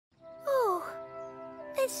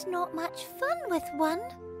It's not much fun with one.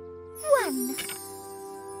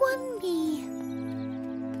 One me.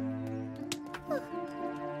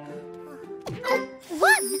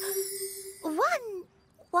 One,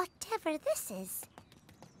 whatever this is.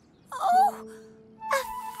 Oh, a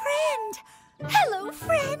friend. Hello,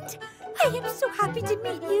 friend. I am so happy to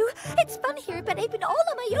meet you. It's fun here, but I've been all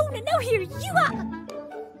on my own, and now here you are.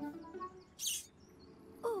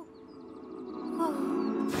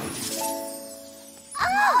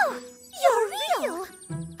 Oh, you're real.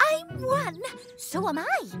 I'm one. So am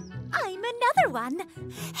I. I'm another one.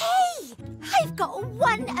 Hey, I've got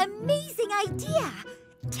one amazing idea.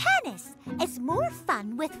 Tennis is more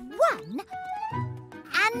fun with one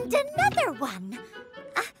and another one.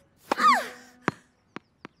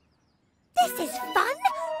 This is fun.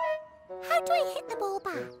 How do I hit the ball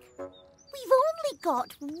back? We've only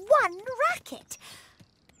got one racket.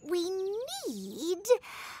 We need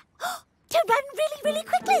to run really, really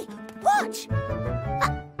quickly. Watch.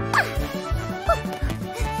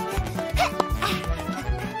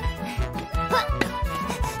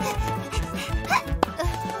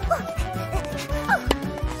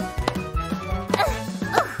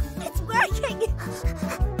 It's working.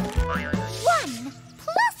 1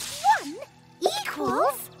 plus 1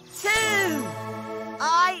 equals 2.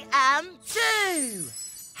 I am 2.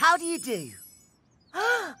 How do you do?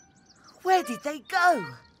 Where did they go?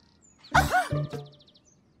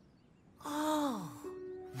 Oh,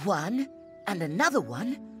 one and another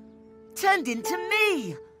one turned into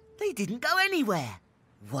me. They didn't go anywhere.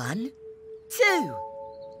 1, 2.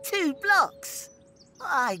 2 blocks.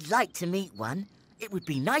 I'd like to meet one. It would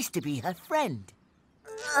be nice to be her friend.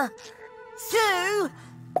 2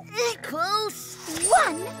 equals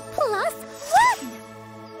 1 plus 1.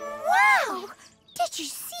 Wow! Did you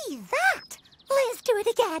see that? Let's do it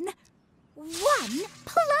again. 1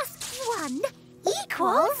 plus 1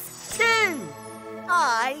 equals 2.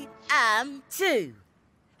 I am 2.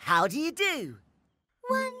 How do you do?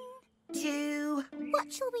 1, 2.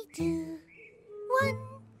 What shall we do? 1,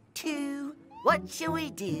 2. What shall we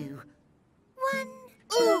do? 1.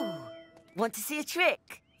 Ooh! Want to see a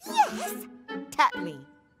trick? Yes. Tap me.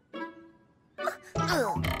 2?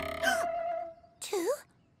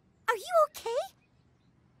 Are you okay?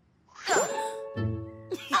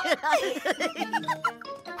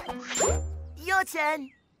 Your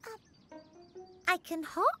turn. I can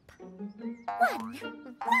hop. 1, 2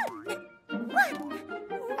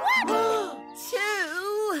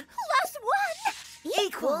 plus 1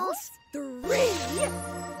 equals 3.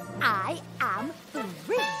 I am 3.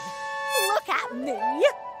 Look at me.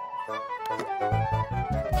 1,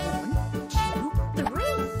 2,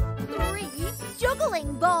 3. 3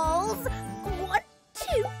 juggling balls. 1,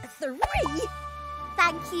 2, 3.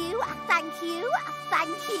 Thank you, thank you,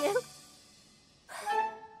 thank you.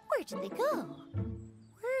 Where did they go?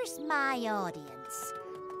 Where's my audience?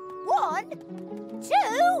 1,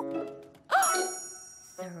 2,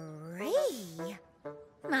 3.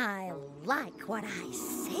 I like what I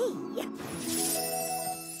see.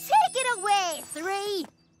 Take it away, 3.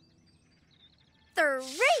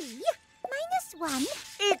 3 minus 1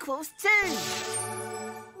 equals 2.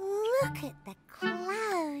 Look at the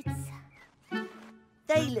clouds.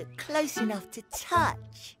 They look close enough to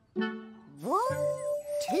touch. 1,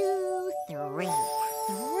 2, 3.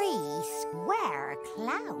 3 square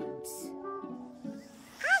clouds.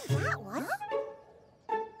 And that one.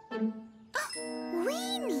 We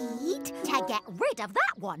need to get rid of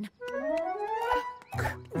that one.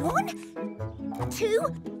 1,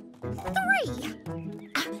 2, 3.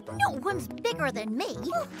 No one's bigger than me.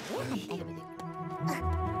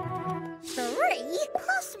 3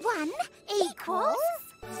 plus 1 equals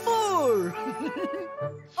 4.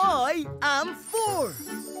 I am 4.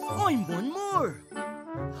 I'm one more.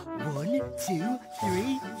 1, 2,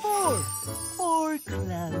 3, 4. 4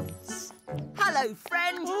 clouds. Hello,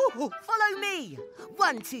 friend. Follow me.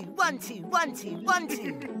 1, 2, 1, 2, 1, 2, 1,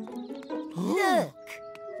 2. Look.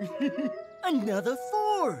 Another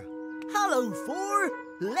 4. Hello, 4.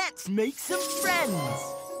 Let's make some friends.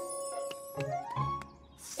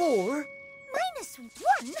 4 minus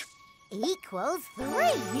 1 equals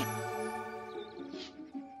 3.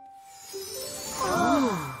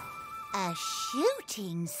 Oh, a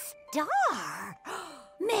shooting star.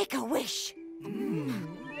 Make a wish.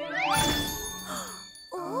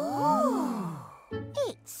 Oh,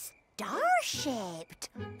 it's star-shaped.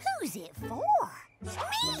 Who's it for?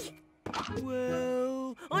 Me.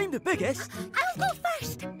 Well, I'm the biggest. I'll go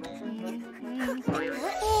first. 4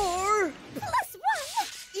 plus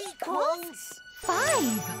 1 equals 5.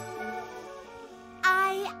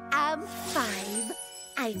 I am 5.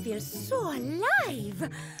 I've feel so alive.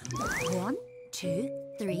 1, 2,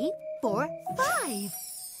 3, 4, 5. 5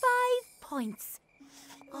 points.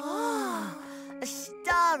 Oh, a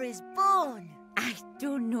star is born. I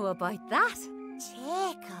don't know about that.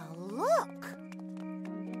 Take a look.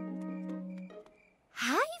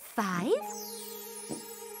 High five.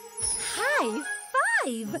 High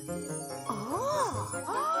five. Oh.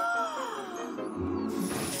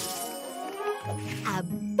 A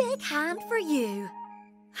big hand for you.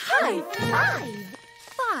 High five.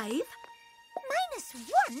 5 minus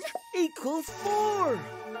 1 Equals 4.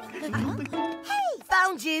 Hey,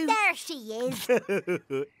 Found you. there she is.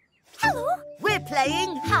 Hello. We're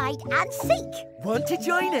playing. Hide and seek. Want to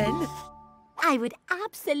join in? I would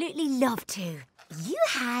absolutely love to. You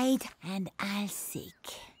hide and I'll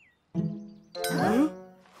seek. Huh?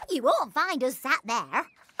 You won't find us sat there.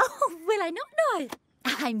 Oh, will I not know?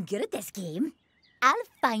 I'm good at this game. I'll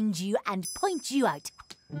find you and point you out.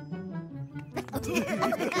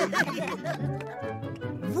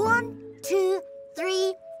 1, 2,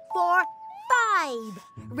 3, 4, 5.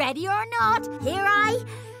 Ready or not, here I...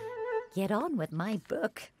 Get on with my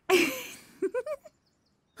book.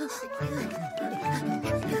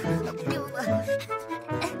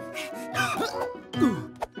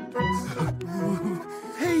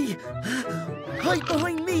 Hey, hide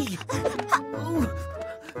behind me. Oh.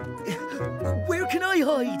 Where can I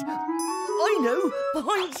hide? I know,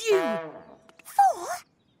 behind you.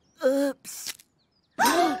 4 Oops.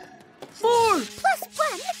 4 plus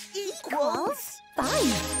 1 equals 5.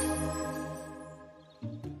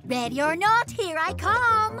 Ready or not, here I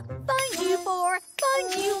come. Found you 4,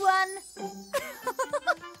 found you 1.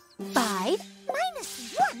 5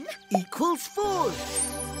 minus 1. equals 4.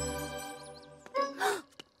 Look!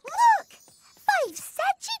 5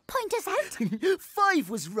 said she'd point us out. 5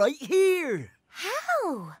 was right here.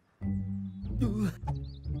 How?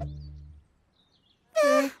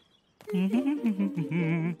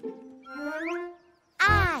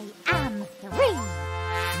 I am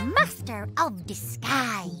 3, master of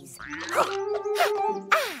disguise.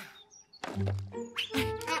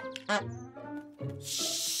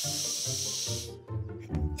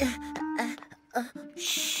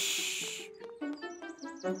 Shh.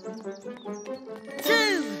 2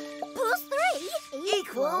 Plus 3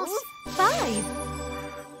 equals 5.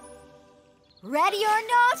 Ready or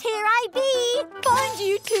not, here I be. Find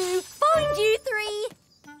you 2, find you 3.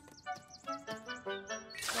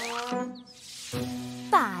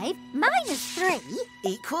 5 minus 3.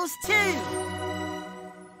 equals 2.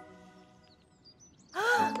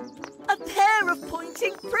 A pair of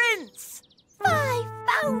pointing prints. 5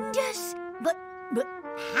 found us. But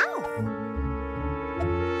how?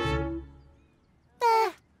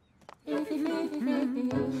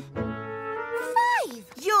 5.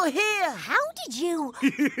 You're here. How did you?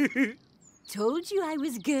 Told you I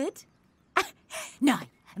was good. Now,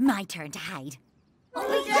 my turn to hide.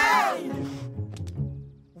 Okay.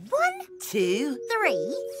 1, 2,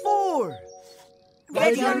 3. 4.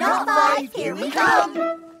 Ready or not, 5, here we come.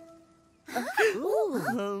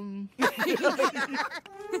 Ooh.